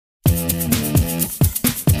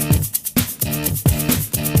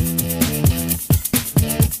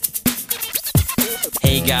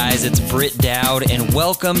Hey guys, it's Britt Dowd, and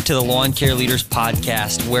welcome to the Lawn Care Leaders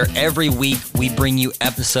Podcast, where every week we bring you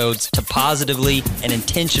episodes to positively and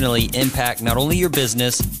intentionally impact not only your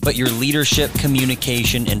business, but your leadership,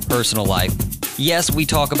 communication, and personal life. Yes, we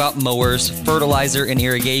talk about mowers, fertilizer, and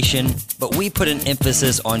irrigation, but we put an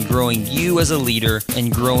emphasis on growing you as a leader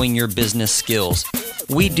and growing your business skills.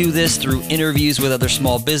 We do this through interviews with other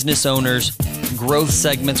small business owners, growth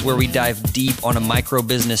segments where we dive deep on a micro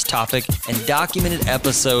business topic, and documented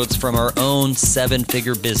episodes from our own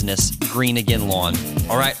 7-figure business, Green Again Lawn.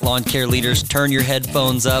 All right, lawn care leaders, turn your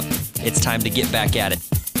headphones up. It's time to get back at it.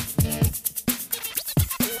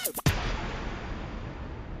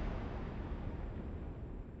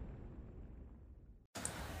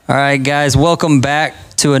 All right, guys, welcome back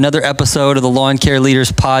to another episode of the Lawn Care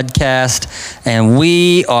Leaders Podcast, and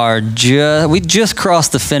we just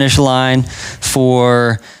crossed the finish line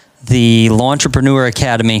for the Lawntrepreneur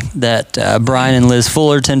Academy that Brian and Liz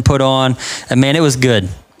Fullerton put on, and man, it was good.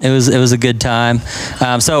 It was a good time.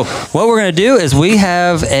 So what we're going to do is we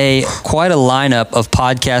have quite a lineup of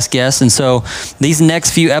podcast guests, and so these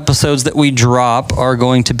next few episodes that we drop are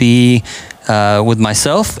going to be with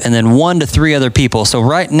myself and then 1 to 3 other people. So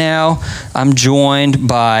right now I'm joined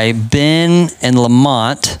by Ben and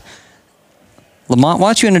Lamont. Lamont, why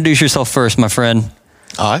don't you introduce yourself first, my friend?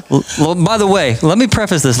 All right. By the way, let me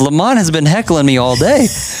preface this. Lamont has been heckling me all day.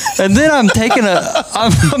 And then I'm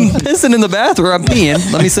pissing in the bathroom. I'm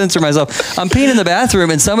peeing. Let me censor myself. I'm peeing in the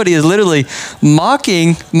bathroom and somebody is literally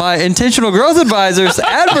mocking my Intentional Growth Advisors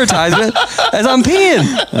advertisement as I'm peeing.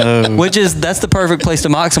 That's the perfect place to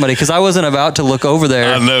mock somebody because I wasn't about to look over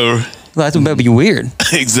there. I know. That would be weird.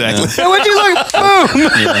 Exactly. Yeah. What'd you look? Boom.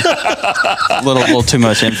 Yeah. A little too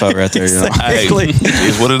much info right there. Exactly. Hey, it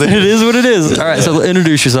is what it is. It is what it is. All right, so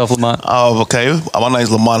introduce yourself, Lamont. Okay. My name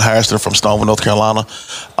is Lamont Harrison from Stoneville, North Carolina.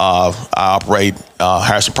 I operate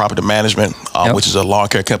Harrison Property Management, which is a lawn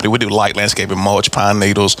care company. We do light landscaping, mulch, pine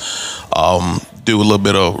needles, do a little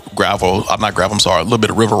bit of gravel, a little bit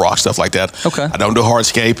of river rock, stuff like that. Okay. I don't do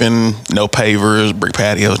hardscaping, no pavers, brick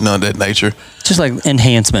patios, none of that nature. Just like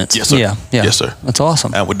enhancements. Yes, sir. Yeah. Yes, sir. That's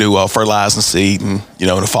awesome. And we do fertilizing, seeding, in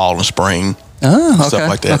the fall and spring. Oh, okay. Stuff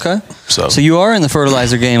like that. Okay. So you are in the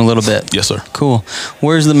fertilizer game a little bit. Yes, sir. Cool.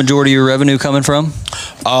 Where's the majority of your revenue coming from?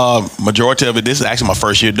 Majority of it, this is actually my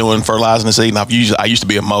first year doing fertilizing and seeding. I used to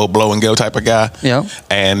be a mow, blow, and go type of guy. Yeah.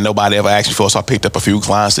 And nobody ever asked me for it, so I picked up a few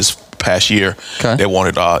clients this past year. Okay. They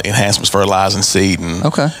wanted enhancements, fertilizing, seeding,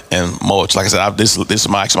 and mulch. Like I said, this is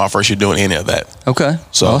actually my first year doing any of that. Okay.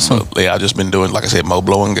 So awesome. I've just been doing, like I said, mow,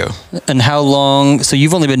 blow, and go. And how long? So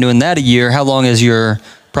you've only been doing that a year. How long has your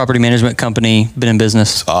property management company been in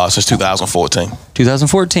business? Since 2014.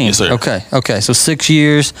 2014. Yes, sir. Okay. So 6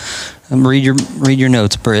 years. Read your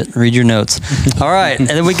notes, Britt. Read your notes. All right, and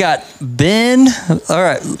then we got Ben. All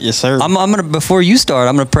right. Yes, sir. I'm gonna before you start,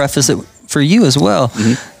 I'm gonna preface it for you as well.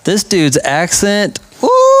 Mm-hmm. This dude's accent.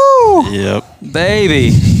 Woo! Yep.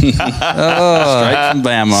 Baby. Straight from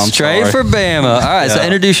Bama. Straight for Bama. All right, so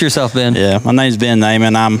introduce yourself, Ben. Yeah, my name's Ben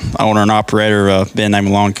Naaman. I'm owner and operator of Ben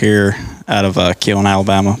Naaman Lawn Care out of Killen,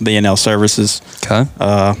 Alabama, B&L Services. Okay.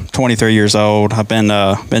 23 years old. I've been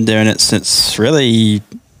doing it since really,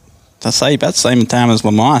 I'd say about the same time as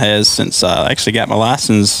Lamont has, since I actually got my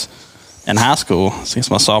license in high school. Since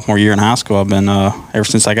my sophomore year in high school, I've been ever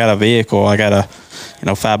since I got a vehicle. I got a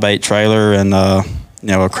 5/8 trailer and a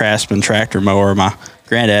Craftsman tractor mower. My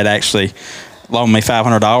granddad actually loaned me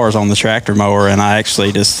 $500 on the tractor mower, and I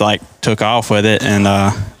actually just took off with it and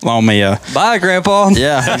loaned me a. Bye, Grandpa.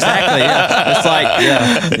 Yeah, exactly.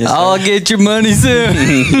 Yeah, it's yes, I'll get your money soon.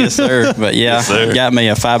 Yes, sir. But Yes, sir. Got me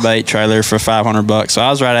a 5/8 trailer for $500. So I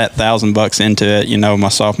was right at $1,000 into it. My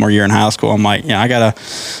sophomore year in high school. I'm like, I gotta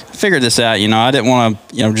figure this out. I didn't want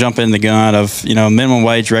to jump in the gun of minimum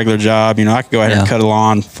wage regular job. I could go ahead and cut a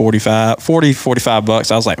lawn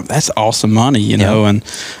 $45. I was like, that's awesome money. And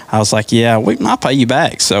I was like, I'll pay you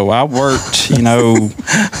back. So I worked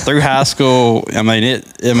through high school.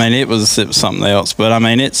 It was something else. But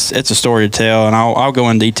it's a story to tell, and I'll go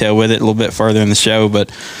in detail with it a little bit further in the show.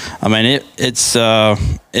 But I've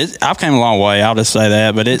came a long way. I'll just say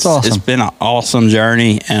that. But it's awesome. It's been an awesome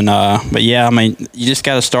journey, and you just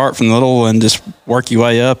got to start from little and just work your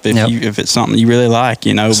way up if it's something you really like,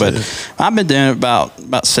 But I've been doing it about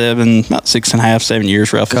 6.5, 7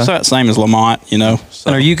 years roughly. Okay. So that's the same as Lamont, So.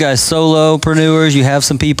 And are you guys solopreneurs? You have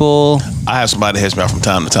some people? I have somebody that helps me out from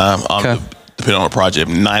time to time. Depending on the project,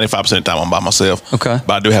 95% of the time I'm by myself. Okay.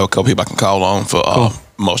 But I do have a couple people I can call on for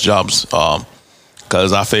most jobs.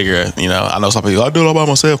 Because I figure, I know some people, I do it all by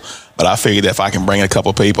myself. But I figured that if I can bring in a couple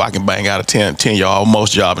of people, I can bang out a 10 yard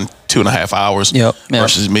most job in 2.5 hours Yep.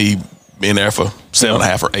 versus me being there for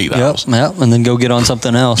 7.5 or 8 hours. Yep, and then go get on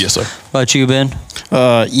something else. Yes, sir. What about you, Ben?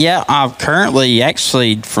 Yeah, I'm currently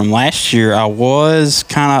actually from last year. I was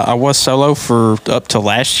solo for up to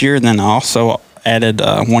last year, and then I also added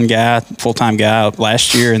one guy, full-time guy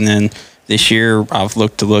last year, and then this year I've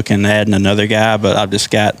looked and adding another guy, but I've just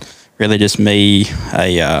got really just me,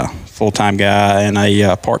 a full-time guy, and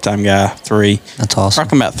a part-time guy, 3. That's awesome.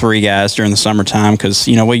 Talking about 3 guys during the summertime because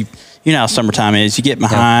how summertime is. You get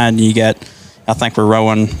behind, you got. I think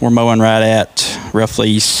we're mowing right at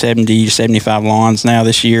roughly 70 to 75 lawns now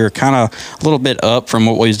this year, kind of a little bit up from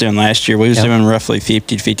what we was doing last year. We was doing roughly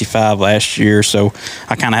 50 to 55 last year, so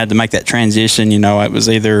I kind of had to make that transition. It was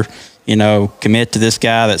either, commit to this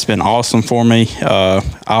guy that's been awesome for me.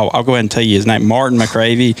 I'll go ahead and tell you his name, Martin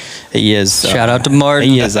McCravey. He is shout out to Martin.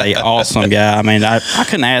 He is a awesome guy. I mean, I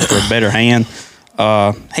couldn't ask for a better hand.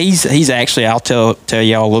 He's actually, I'll tell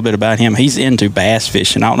y'all a little bit about him. He's into bass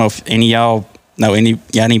fishing. I don't know if any of y'all know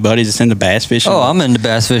any buddies that's into bass fishing. Oh, I'm into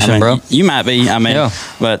bass fishing, bro. You might be.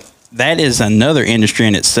 But that is another industry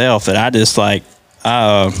in itself that I just like.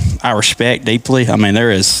 I respect deeply. I mean,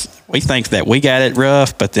 we think that we got it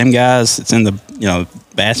rough, but them guys, it's in the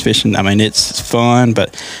bass fishing. I mean, it's fun.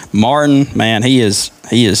 But Martin, man, he is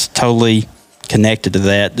totally connected to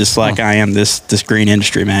that, just like I am this green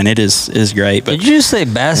industry, man. It is great. But did you just say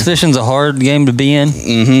bass fishing's a hard game to be in?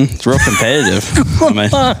 Mm-hmm. It's real competitive.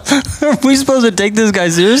 Are we supposed to take this guy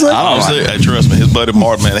seriously? Trust me, his buddy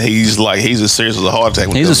Martin, man, he's as serious as a heart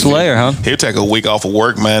attack. He's a slayer, huh? He'll take a week off of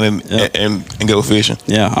work, man, and go fishing.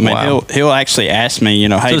 Yeah, I mean, he'll actually ask me,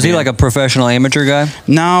 hey. So is he like a professional amateur guy?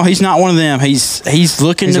 No, he's not one of them. He's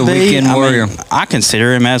looking to be. He's a weekend warrior. I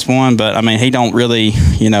consider him as one, but I mean, he don't really,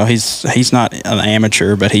 he's not an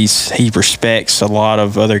amateur, but he respects a lot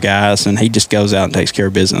of other guys, and he just goes out and takes care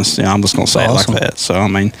of business. I'm just gonna say it like that. So I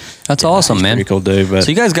mean, that's awesome, man. Pretty cool dude. But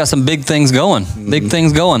so you guys got some big things going. Big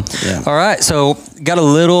things going. Yeah. All right. So got a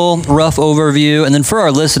little rough overview, and then for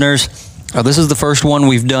our listeners, this is the first one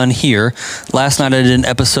we've done here. Last night I did an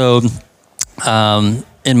episode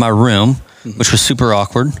in my room, which was super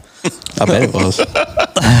awkward. I bet it was.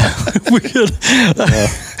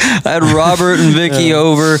 I had Robert and Vicky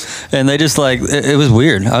over, and they just it was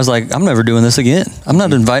weird. I was like, I'm never doing this again. I'm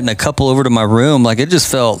not inviting a couple over to my room. Like, it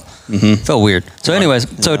just felt weird. So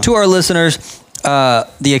anyways, so to our listeners,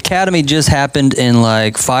 the Academy just happened in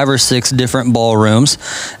like 5 or 6 different ballrooms,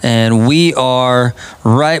 and we are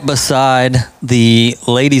right beside the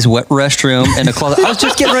ladies' wet restroom in a closet. I was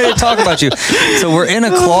just getting ready to talk about you. So we're in a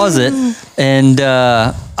closet, and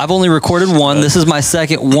I've only recorded one. This is my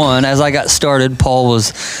second one. As I got started,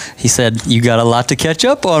 he said, you got a lot to catch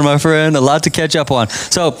up on, my friend, a lot to catch up on.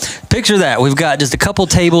 So picture that. We've got just a couple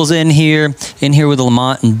tables in here with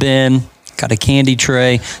Lamont and Ben. Got a candy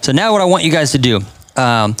tray. So now what I want you guys to do,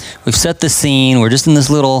 we've set the scene. We're just in this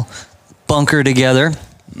little bunker together.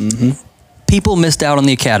 People missed out on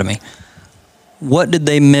the Academy. What did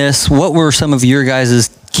they miss? What were some of your guys'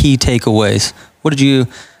 key takeaways? What did you,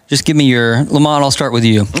 just give me Lamont, I'll start with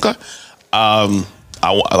you. Okay.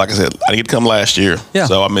 Like I said, I didn't get to come last year,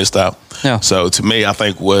 so I missed out. Yeah. So to me, I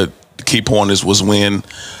think what the key point was when,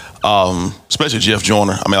 especially Jeff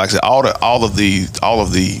Joyner. I mean, like I said, all of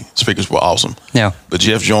the speakers were awesome. Yeah. But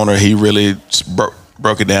Jeff Joyner, he really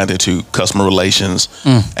broke it down into customer relations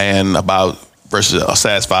and about versus a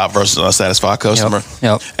satisfied versus an unsatisfied customer.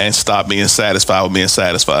 Yep. And stop being satisfied with being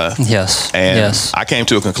satisfied. Yes. And I came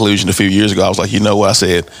to a conclusion a few years ago. I was like, you know what? I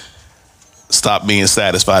said, stop being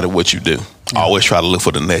satisfied with what you do. Always try to look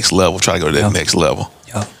for the next level. Try to go to that next level.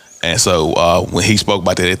 Yep. And so when he spoke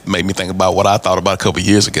about that, it made me think about what I thought about a couple of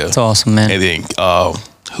years ago. That's awesome, man. And then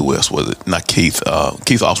who else was it? Not Keith.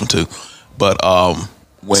 Keith awesome too. But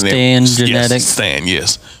when Stan Genetics. Stan,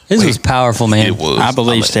 yes. This was powerful, man. It was. I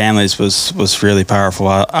believe Stanley's was really powerful.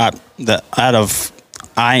 I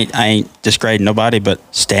ain't disgrading nobody, but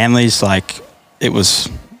Stanley's it was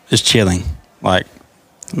just chilling. Like,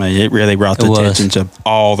 I mean, it really brought the attention to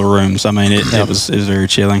all the rooms. I mean, it was very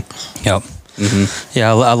chilling. Yep.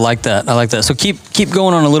 Yeah, I like that. I like that. So keep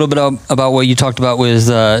going on a little bit about what you talked about with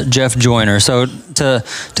Jeff Joyner. So to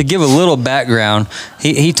give a little background,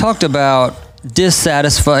 he talked about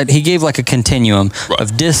dissatisfied. He gave like a continuum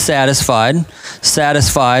of dissatisfied,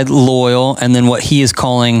 satisfied, loyal, and then what he is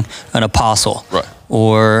calling an apostle. Right.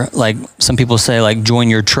 Or like some people say, like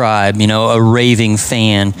join your tribe. A raving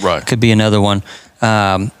fan could be another one.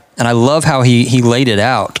 And I love how he laid it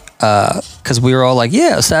out. Because we were all like,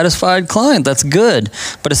 yeah, a satisfied client, that's good.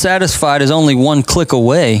 But a satisfied is only one click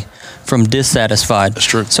away from dissatisfied. That's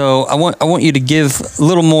true. So I want you to give a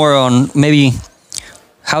little more on maybe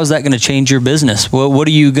how's that going to change your business? What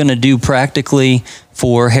are you going to do practically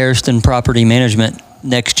for Hairston Property Management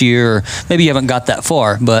next year? Or maybe you haven't got that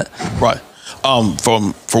far, but right.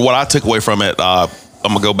 For what I took away from it, I'm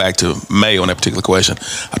gonna go back to May on that particular question.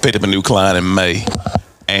 I picked up a new client in May,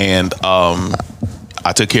 and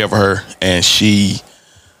I took care of her. And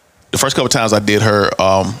the first couple of times I did her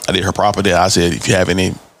property, I said, if you have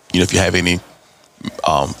any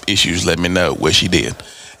issues, let me know. What she did.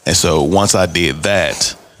 And so once I did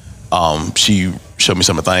that, she showed me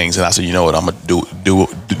some of the things, and I said, you know what, I'm gonna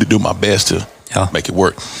do my best to make it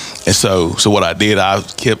work. And so what I did, I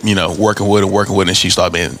kept working with her, and she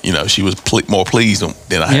started being she was more pleased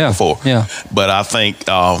than I had before. Yeah. But I think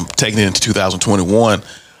taking it into 2021,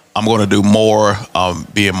 I'm going to do more,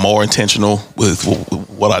 being more intentional with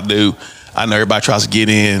what I do. I know everybody tries to get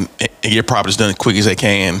in and get properties done as quick as they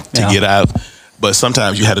can to get out, but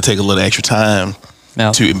sometimes you have to take a little extra time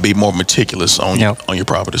to be more meticulous on your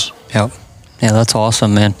properties. Yep. Yeah, that's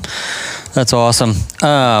awesome, man. That's awesome.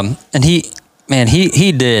 And he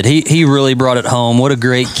really brought it home. What a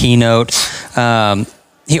great keynote.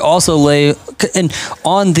 He also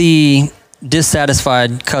on the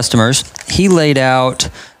dissatisfied customers, he laid out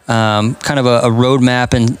kind of a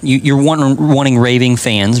roadmap, and you're wanting raving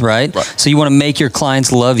fans, right? So you want to make your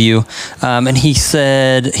clients love you. And he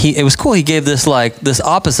said, it was cool. He gave this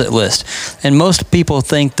opposite list. And most people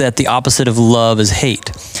think that the opposite of love is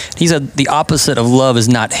hate. He said the opposite of love is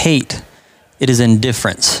not hate. It is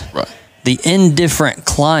indifference. Right. The indifferent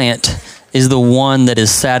client is the one that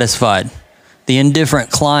is satisfied. The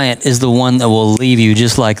indifferent client is the one that will leave you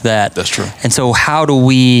just like that. That's true. And so how do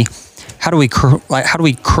we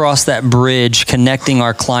cross that bridge, connecting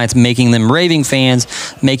our clients, making them raving fans,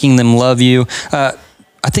 making them love you? I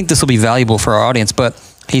think this will be valuable for our audience, but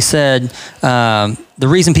he said the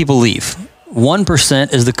reason people leave,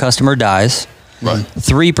 1% is the customer dies, right.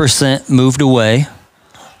 3% moved away,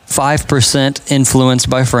 5% influenced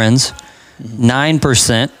by friends,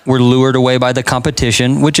 9% were lured away by the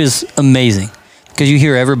competition, which is amazing. Because you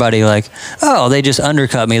hear everybody like, oh, they just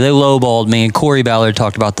undercut me, they lowballed me, and Corey Ballard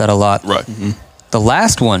talked about that a lot. Right. Mm-hmm. The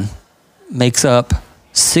last one makes up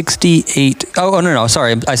 68. Oh, no,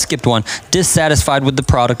 sorry, I skipped one. Dissatisfied with the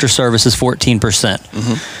product or service is 14%.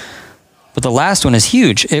 Mm-hmm. But the last one is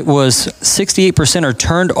huge. It was 68% are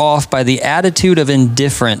turned off by the attitude of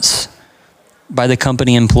indifference by the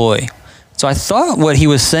company employee. So I thought what he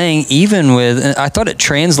was saying, I thought it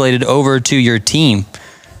translated over to your team.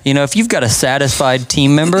 If you've got a satisfied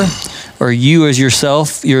team member, or you as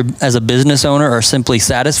yourself, as a business owner, are simply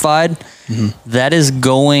satisfied, that is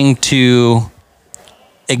going to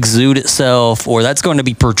exude itself, or that's going to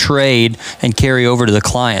be portrayed and carry over to the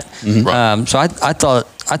client. Right. So I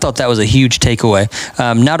thought that was a huge takeaway.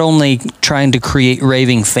 Not only trying to create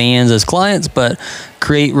raving fans as clients, but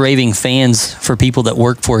create raving fans for people that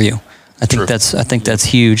work for you. I think that's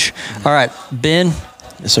huge. All right, Ben.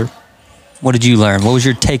 Yes, sir. What did you learn? What was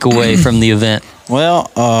your takeaway from the event?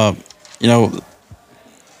 Well,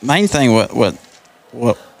 main thing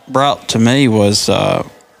what brought to me was,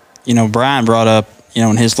 Brian brought up,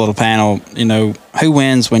 in his little panel, who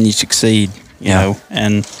wins when you succeed, you know,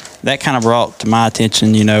 and that kind of brought to my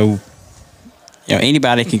attention,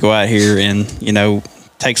 anybody can go out here and,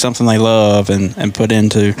 take something they love and put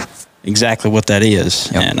into exactly what that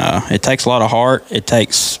is. Yep. And it takes a lot of heart. It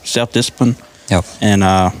takes self-discipline. Yep.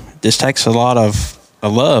 And this takes a lot of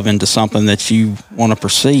love into something that you want to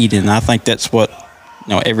proceed. And I think that's what,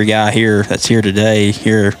 every guy here that's here today,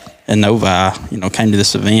 here in Novi, came to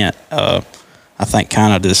this event. I think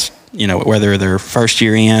kind of this, whether they're first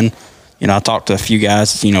year in, I talked to a few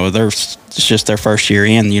guys, it's just their first year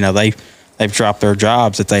in, they've dropped their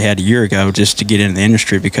jobs that they had a year ago just to get into the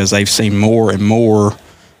industry because they've seen more and more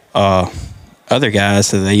other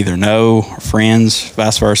guys that they either know or friends,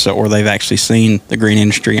 vice versa, or they've actually seen the green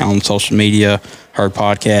industry on social media, heard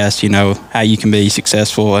podcasts, how you can be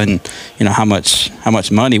successful and, how much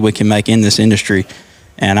money we can make in this industry.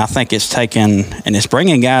 And I think it's it's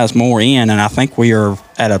bringing guys more in, and I think we are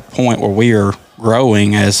at a point where we are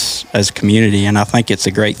growing as a community, and I think it's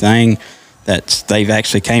a great thing that they've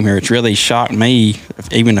actually came here. It's really shocked me,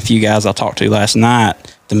 even a few guys I talked to last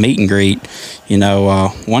night, the meet and greet.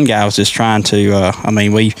 One guy was just trying to,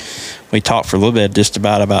 we talked for a little bit just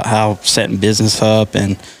about how setting business up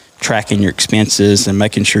and tracking your expenses and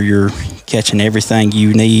making sure you're catching everything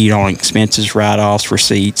you need on expenses, write-offs,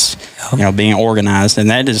 receipts, being organized. And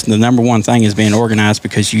that is the number one thing, is being organized,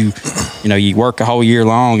 because you work a whole year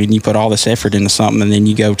long and you put all this effort into something, and then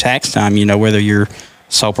you go tax time, whether you're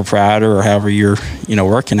sole proprietor or however you're,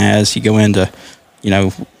 working as, you go into,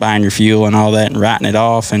 buying your fuel and all that and writing it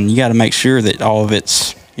off, and you got to make sure that all of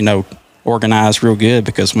it's organized real good,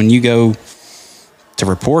 because when you go to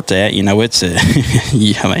report that, it's a,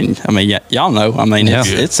 y'all know,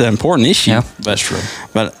 it's an important issue. Yeah. That's true.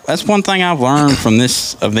 But that's one thing I've learned from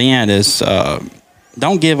this event is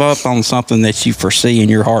don't give up on something that you foresee in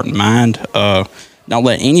your heart and mind. Don't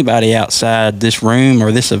let anybody outside this room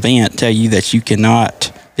or this event tell you that you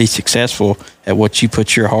cannot be successful at what you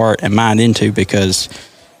put your heart and mind into, because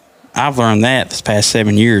I've learned that this past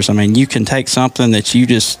 7 years. You can take something that you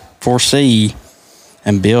just foresee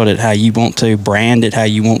and build it how you want to, brand it how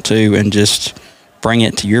you want to, and just bring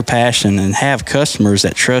it to your passion and have customers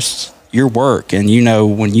that trust your work. And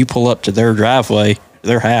when you pull up to their driveway,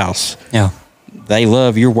 their house, they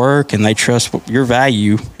love your work and they trust your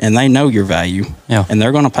value and they know your value, and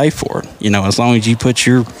they're going to pay for it. As long as you put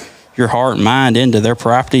your heart and mind into their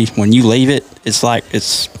property, when you leave it,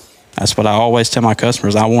 that's what I always tell my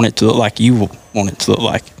customers. I want it to look like you want it to look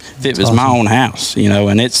like. If it was awesome. My own house,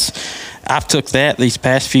 and I've took that these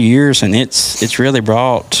past few years, and it's really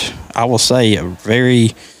brought, I will say, a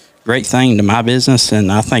very great thing to my business,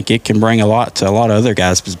 and I think it can bring a lot to a lot of other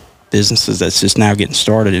guys' businesses that's just now getting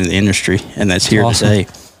started in the industry, and that's here awesome. today.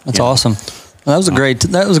 That's awesome. Well, that was a great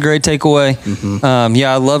takeaway. Mm-hmm.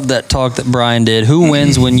 I love that talk that Brian did. Who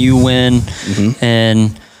wins when you win? Mm-hmm.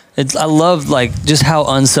 And I love just how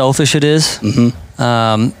unselfish it is.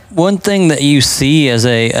 Mm-hmm. One thing that you see as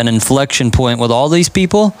an inflection point with all these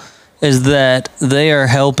people is that they are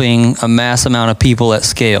helping a mass amount of people at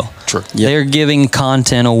scale. True. Yep. They're giving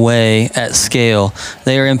content away at scale.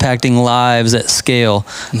 They are impacting lives at scale.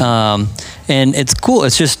 Mm-hmm. And it's cool.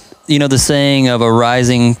 It's just, the saying of a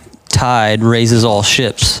rising tide raises all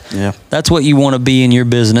ships. Yeah. That's what you want to be in your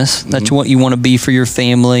business. That's what you want to be for your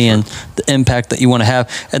family and the impact that you want to have.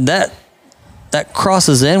 And that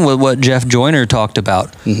crosses in with what Jeff Joyner talked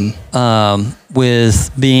about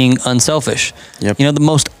with being unselfish. Yep. The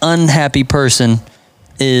most unhappy person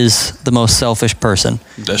is the most selfish person.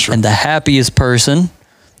 That's true. And the happiest person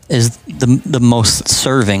is the most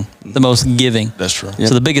serving, the most giving. That's true.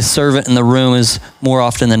 So the biggest servant in the room is more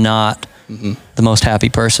often than not the most happy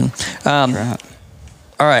person. Right.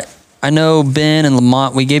 All right. I know Ben and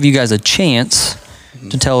Lamont, we gave you guys a chance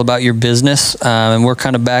to tell about your business, and we're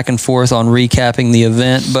kind of back and forth on recapping the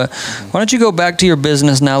event, but why don't you go back to your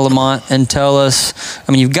business now, Lamont, and tell us,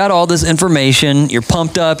 you've got all this information, you're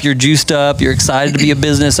pumped up, you're juiced up, you're excited to be a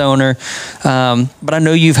business owner, but I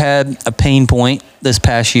know you've had a pain point this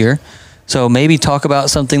past year. So maybe talk about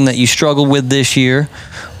something that you struggled with this year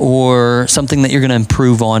or something that you're going to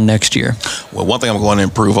improve on next year. Well, one thing I'm going to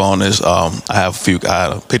improve on is I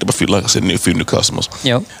picked up a few, like I said, a few new customers.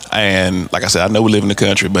 Yep. And like I said, I know we live in the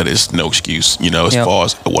country, but it's no excuse, as far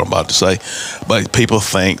as what I'm about to say. But people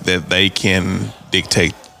think that they can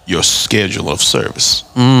dictate your schedule of service.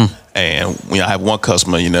 And I have one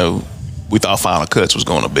customer, we thought Final Cuts was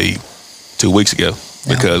going to be 2 weeks ago.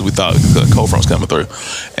 Because we thought cold front was coming through.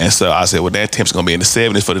 And so I said, well, that temp's going to be in the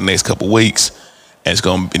 70s for the next couple of weeks. And it's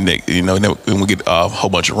going to be, when we get a whole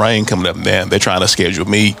bunch of rain coming up and down, they're trying to schedule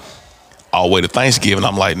me all the way to Thanksgiving.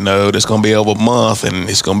 I'm like, no, there's going to be over a month, and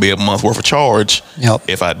it's going to be a month worth of charge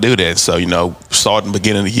if I do that. So, starting the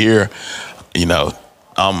beginning of the year,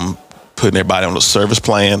 I'm putting everybody on a service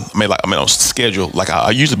plan. On schedule, like I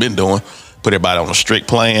usually been doing. Put everybody on a strict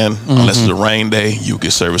plan. Unless it's a rain day, you get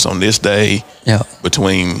service on this day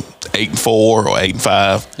between 8 and 4 or 8 and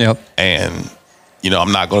 5. And,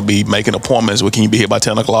 I'm not going to be making appointments. Well, can you be here by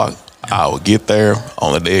 10 o'clock? I will get there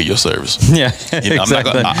on the day of your service. Exactly.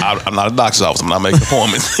 I'm not a doctor's office. I'm not making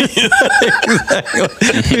appointments.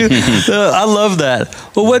 I love that.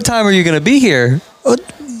 Well, what time are you going to be here?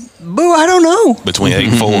 Boo, I don't know. Between 8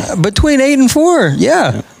 and 4. Between 8 and 4,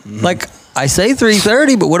 yeah. Like, I say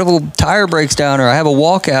 3:30, but what if a tire breaks down or I have a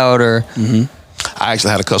walkout or? I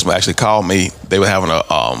actually had a customer actually call me. They were having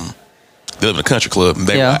they live in a country club,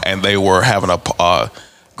 and they were having a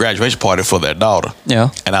graduation party for their daughter.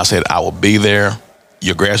 And I said, I will be there.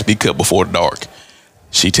 Your grass will be cut before dark.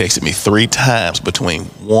 She texted me 3 times between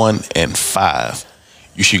 1 and 5.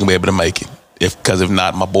 You should be able to make it. Because if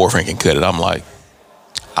not, my boyfriend can cut it. I'm like,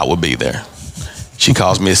 I will be there. She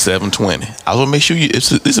calls me at 7:20. I want to make sure it's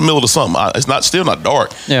the middle of the summer. It's still not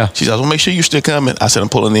dark. She says, I want to make sure you're still coming. I said, I'm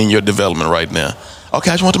pulling in your development right now.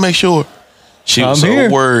 Okay, I just want to make sure. She was so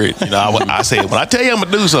worried. I said, when I tell you I'm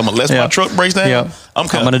going to do something, unless my truck breaks down, I'm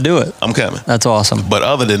coming. I'm going to do it. I'm coming. That's awesome. But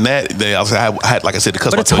other than that, I had, like I said, the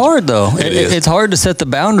customer. But it's hard, though. It's hard to set the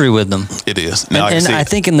boundary with them. It is. Now, and I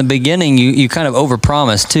think in the beginning, you kind of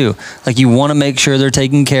overpromise, too. Like, you want to make sure they're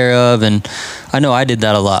taken care of. And I know I did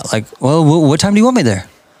that a lot. Like, well, what time do you want me there?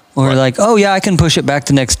 Or like, oh, yeah, I can push it back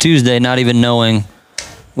to next Tuesday, not even knowing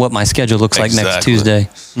what my schedule looks like next Tuesday.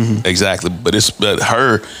 Exactly. But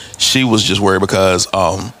she was just worried because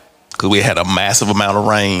we had a massive amount of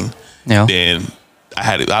rain. Yeah. Then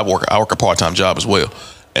I work a part-time job as well.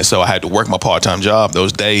 And so I had to work my part-time job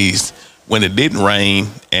those days when it didn't rain,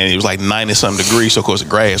 and it was like 90-something degrees, so of course the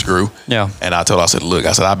grass grew. Yeah. And I told her, I said, look,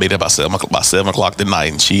 I'll be there by 7 o'clock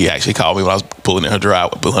tonight. And she actually called me when I was pulling in her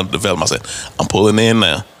driveway, pulling her development. I said, I'm pulling in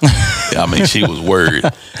now. I mean, she was worried.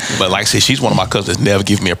 But like I said, she's one of my cousins that never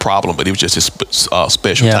give me a problem, but it was just a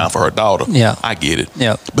special time for her daughter. Yeah. I get it.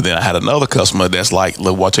 Yeah. But then I had another customer that's like,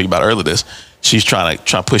 look, what I told you about earlier, she's trying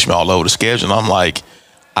to push me all over the schedule. And I'm like,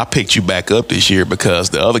 I picked you back up this year because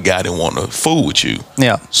the other guy didn't want to fool with you.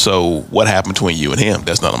 Yeah. So what happened between you and him?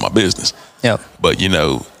 That's none of my business. Yeah. But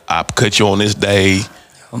I cut you on this day.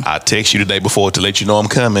 I text you the day before to let you know I'm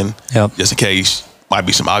coming. Yep. Just in case might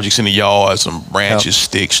be some objects in the yard, some branches,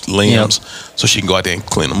 sticks, limbs, so she can go out there and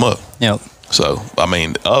clean them up. Yep. So I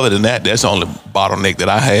mean, other than that, that's the only bottleneck that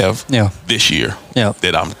I have this year. Yeah.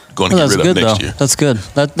 That I'm going to get rid of next year. That's good.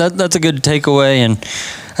 That's a good takeaway. And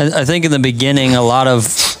I think in the beginning, a lot of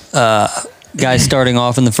guys starting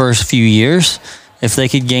off in the first few years, if they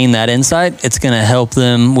could gain that insight, it's going to help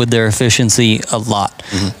them with their efficiency a lot.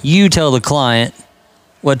 Mm-hmm. You tell the client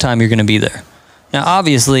what time you're going to be there. Now,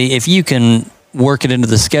 obviously, if you can work it into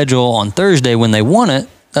the schedule on Thursday when they want it,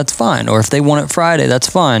 that's fine. Or if they want it Friday, that's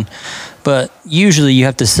fine. But usually you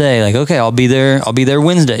have to say, like, okay, I'll be there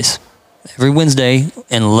Wednesdays. Every Wednesday,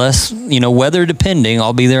 unless, weather depending,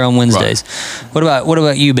 I'll be there on Wednesdays. Right. What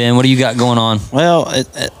about you, Ben? What do you got going on? Well,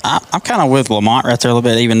 I'm kind of with Lamont right there a little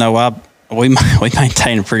bit, even though we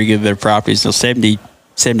maintain a pretty good bit of properties. So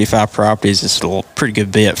 75 properties is a pretty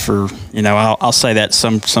good bit for, I'll say that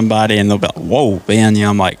somebody and they'll be like, whoa, Ben,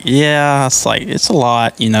 I'm like, yeah, it's a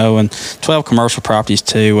lot, and 12 commercial properties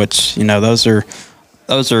too, which, those are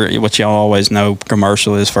what y'all always know,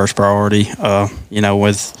 commercial is first priority,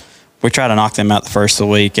 we try to knock them out the first of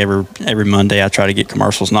the week. Every Monday I try to get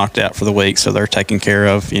commercials knocked out for the week so they're taken care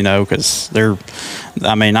of, because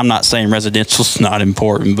I'm not saying residential's not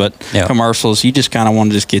important, but commercials, you just kind of want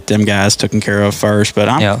to just get them guys taken care of first. But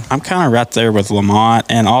I'm kind of right there with Lamont,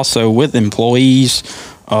 and also with employees.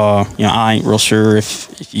 I ain't real sure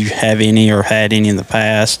if you have any or had any in the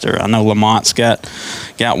past, or I know Lamont's got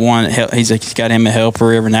one. He's got him a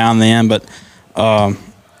helper every now and then, but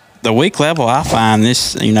the week level, I find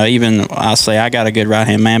this, even I say I got a good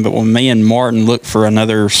right-hand man, but when me and Martin look for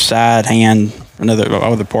another side hand,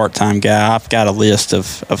 another part-time guy, I've got a list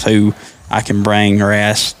of who I can bring or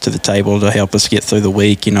ask to the table to help us get through the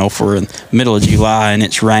week, for the middle of July and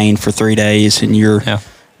it's rained for 3 days and you're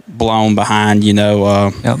blown behind,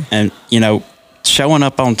 and, showing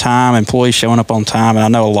up on time, employees showing up on time. And I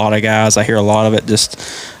know a lot of guys, I hear a lot of it just,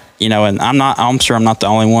 and I'm sure I'm not the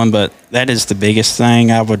only one, but that is the biggest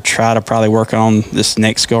thing I would try to probably work on this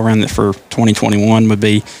next go around for 2021 would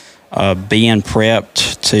be being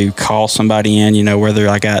prepped to call somebody in, whether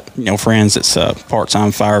I got, friends that's a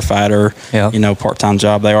part-time firefighter, part-time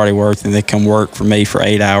job they already work, and they come work for me for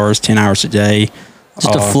 8 hours, 10 hours a day.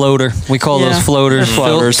 Just a floater. We call those floaters.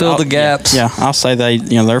 Fill the gaps. Yeah, I'll say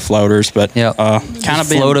they're floaters, but kind of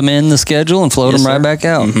float them in the schedule and float them right back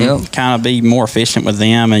out. Mm-hmm. Yep. Kind of be more efficient with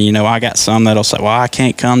them, and I got some that'll say, "Well, I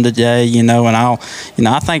can't come today," and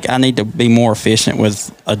I think I need to be more efficient with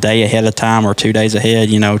a day ahead of time or 2 days ahead.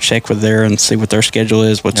 Check with and see what their schedule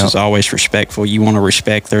is, which is always respectful. You want to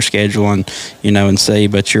respect their schedule and and see,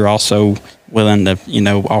 but you're also willing to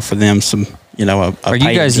offer them some. Are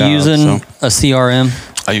you guys using a CRM?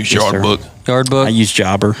 I use Yardbook. Yardbook? I use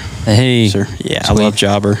Jobber. Hey. Sir. Yeah, sweet. I love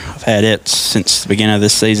Jobber. I've had it since the beginning of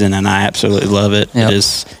this season, and I absolutely love it. Yep.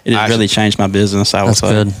 It has really changed my business, I would say.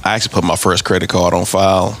 Good. I actually put my first credit card on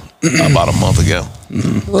file about a month ago.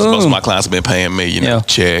 Mm-hmm. Most of my clients have been paying me,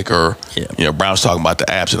 check or, Brown's talking about the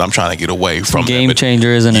apps, and I'm trying to get away from Game changer,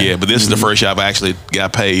 isn't it? Yeah, but this is the first year I've actually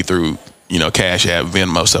got paid through Cash App,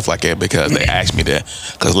 Venmo, stuff like that, because they asked me that.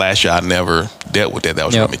 Because last year I never dealt with that. That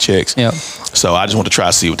was from me checks. Yep. So I just want to try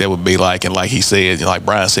to see what that would be like. And like he said, like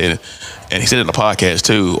Brian said, and he said it in the podcast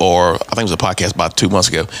too, or I think it was a podcast about 2 months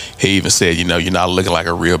ago, he even said, you're not looking like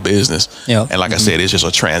a real business. Yep. And like I said, it's just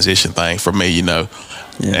a transition thing for me,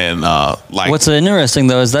 And what's interesting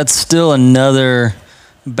though is that's still another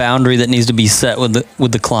boundary that needs to be set with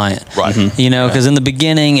the client. Right. Mm-hmm. Because in the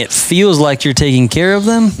beginning it feels like you're taking care of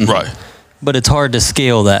them. Right. But it's hard to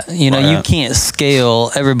scale that. You can't scale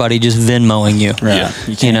everybody just Venmoing you. Right.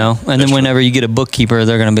 Yeah. And then whenever you get a bookkeeper,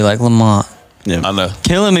 they're going to be like, Lamont, I know.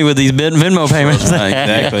 Killing me with these Venmo payments.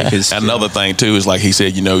 Exactly. Another thing too is like he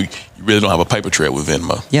said, you really don't have a paper trail with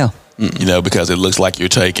Venmo. Yeah. Because it looks like you're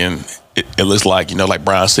taking. It looks like like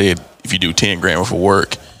Brian said, if you do 10 grand worth of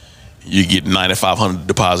work, you get $9,500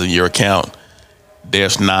 deposit in your account.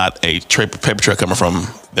 There's not a paper trail coming from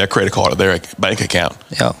their credit card or their bank account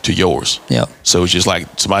to yours. Yeah. So it's just like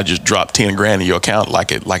somebody just dropped 10 grand in your account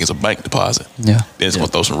like it's a bank deposit. Yeah. Then it's gonna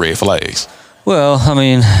throw some red flags. Well, I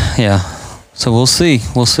mean, yeah. So we'll see.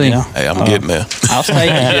 We'll see. Yeah. Hey, I'm getting there.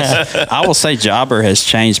 I will say Jobber has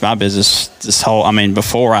changed my business.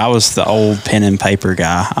 Before I was the old pen and paper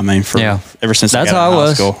guy. I mean, ever since that's I got how out I of was.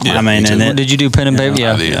 high school. Yeah, I mean, me too. and then, Did you do pen and paper?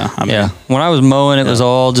 I did. Yeah. When I was mowing, it was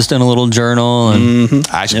all just in a little journal. And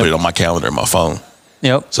I actually put it on my calendar in my phone.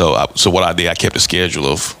 Yep. So what I did, I kept a schedule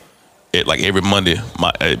of it, like every Monday,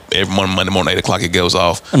 Monday morning, 8 o'clock, it goes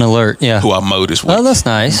off. An alert. Yeah. Who I mowed this week. Oh, that's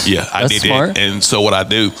nice. Yeah, I That's did smart. that. And so what I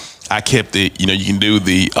do, I kept it, you can do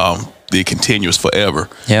the continuous forever.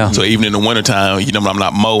 Yeah. So even in the wintertime, when I'm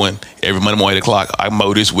not mowing, every Monday morning, 8 o'clock, I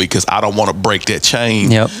mow this week because I don't want to break that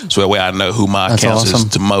chain. Yep. So that way I know who my That's account awesome.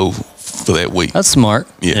 is to mow for that week. That's smart.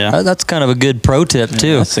 Yeah. That's kind of a good pro tip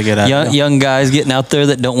too. that's a good idea. Young guys getting out there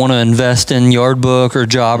that don't want to invest in Yardbook or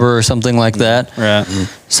Jobber or something like that. right.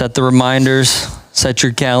 Set the reminders, set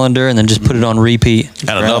your calendar, and then just put it on repeat.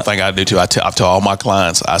 And another thing I do too, I've told all my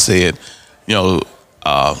clients, I said,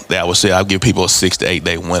 I would say I'll give people a 6 to 8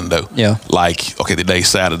 day window. Yeah. Like, okay, today's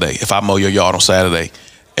Saturday. If I mow your yard on Saturday,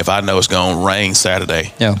 if I know it's going to rain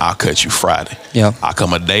Saturday, I'll cut you Friday. Yeah. I'll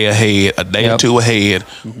come a day ahead, a day or two ahead,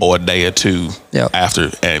 or a day or two after,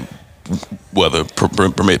 and weather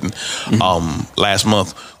permitting. Last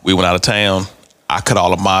month, we went out of town. I cut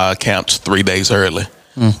all of my accounts 3 days early.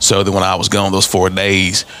 So that when I was gone those 4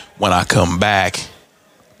 days, when I come back,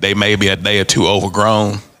 they may be a day or two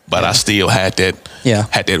overgrown, but I still had that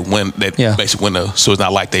basic window. So it's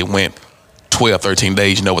not like they went 12, 13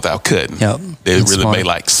 days, without cutting. Yep. They That's really smart. made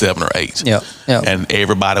like 7 or 8. Yep. And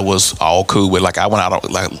everybody was all cool with, like, I went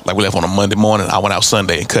out, like we left on a Monday morning. I went out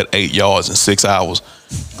Sunday and cut 8 yards in 6 hours.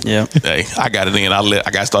 Yeah. Hey, I got it in.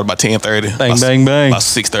 I got started by 10:30. Bang, bang, bang. By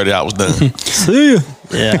 6:30, I was done. See ya.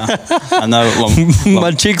 Yeah. I know.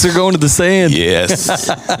 My cheeks are going to the sand. Yes.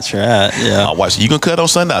 That's right. Yeah. My wife said, "You gonna cut on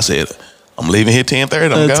Sunday?" I said, "I'm leaving here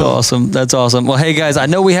 10:30. I'm That's going." awesome. That's awesome. Well, hey guys, I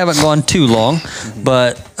know we haven't gone too long,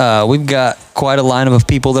 but we've got quite a lineup of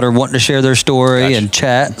people that are wanting to share their story and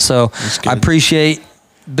chat. So I appreciate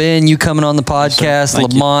Ben, you coming on the podcast.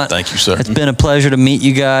 Thank you. Lamont, Thank you, sir. It's been a pleasure to meet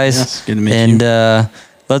you guys. Yes, good to meet and you.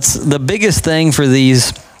 the biggest thing for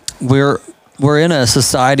these, we're in a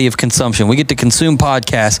society of consumption. We get to consume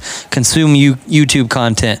podcasts, consume YouTube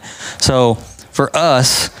content. So for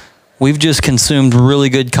us, we've just consumed really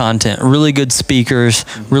good content, really good speakers,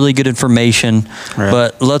 really good information. Right.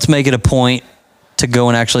 But let's make it a point to go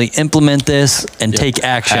and actually implement this and take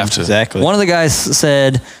action. Have to. Exactly. One of the guys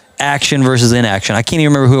said action versus inaction. I can't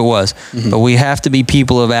even remember who it was, but we have to be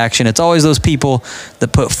people of action. It's always those people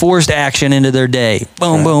that put forced action into their day.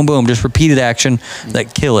 Boom, boom, boom. Just repeated action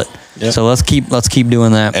that kill it. Yep. So let's keep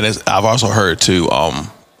doing that. And I've also heard too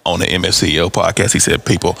on the MSCEO podcast, he said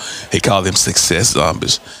he called them success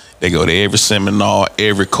zombies. They go to every seminar,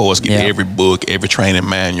 every course, get every book, every training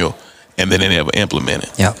manual, and then they never implement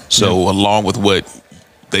it. Yeah. So along with what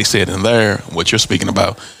they said in there, what you're speaking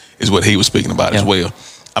about is what he was speaking about as well.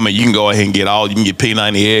 I mean, you can go ahead and you can get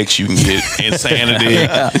P90X, you can get Insanity,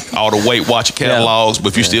 all the Weight Watcher catalogs, but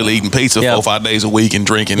if you're still eating pizza 4 or 5 days a week and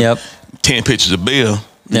drinking 10 pitchers of beer,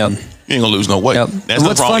 you ain't gonna lose no weight. That's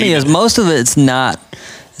what's funny is most of it's not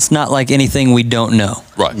like anything we don't know.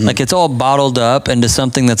 Right. Like it's all bottled up into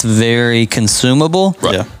something that's very consumable.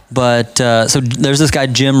 Right. Yeah. But so there's this guy,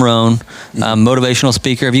 Jim Rohn, motivational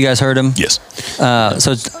speaker. Have you guys heard him? Yes.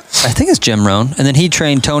 So I think it's Jim Rohn. And then he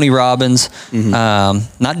trained Tony Robbins,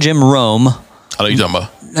 not Jim Rome. I know you're talking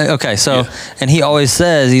about. Okay, so and he always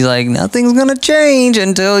says, he's like, nothing's gonna change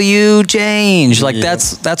until you change. Like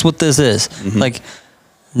that's what this is. Like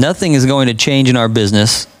nothing is going to change in our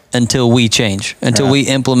business until we change, until we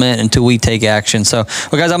implement, until we take action. So,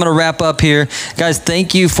 well, guys, I'm going to wrap up here. Guys,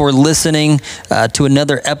 thank you for listening to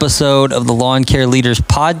another episode of the Lawn Care Leaders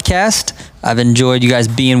Podcast. I've enjoyed you guys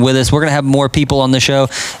being with us. We're going to have more people on the show.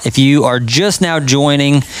 If you are just now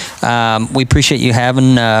joining, we appreciate you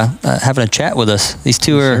having a chat with us. These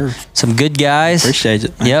two are some good guys. Appreciate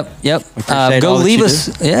it. Man. Yep. Appreciate Go all that leave you us.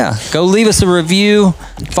 do. Yeah. Go leave us a review.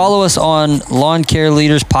 Follow us on Lawn Care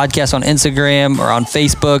Leaders Podcast on Instagram or on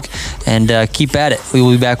Facebook, and keep at it. We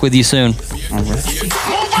will be back with you soon.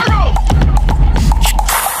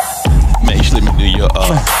 Man, you should let me do your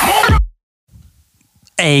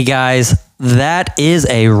Hey guys, that is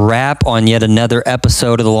a wrap on yet another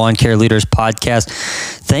episode of the Lawn Care Leaders Podcast.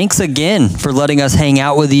 Thanks again for letting us hang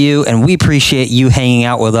out with you, and we appreciate you hanging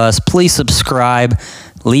out with us. Please subscribe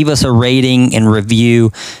leave us a rating and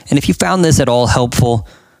review. And if you found this at all helpful,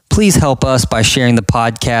 please help us by sharing the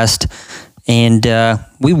podcast. And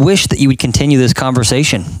we wish that you would continue this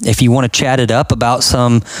conversation. If you want to chat it up about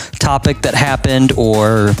some topic that happened,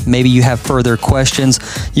 or maybe you have further questions,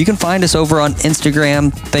 you can find us over on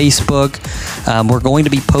Instagram, Facebook. We're going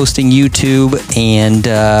to be posting YouTube and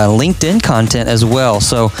LinkedIn content as well.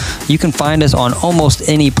 So you can find us on almost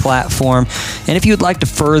any platform. And if you'd like to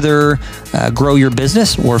further grow your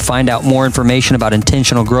business or find out more information about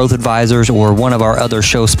Intentional Growth Advisors or one of our other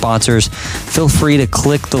show sponsors, feel free to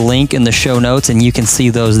click the link in the show notes and you can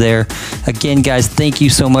see those there. Again, guys, thank you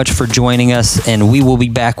so much for joining us, and we will be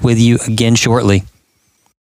back with you again shortly.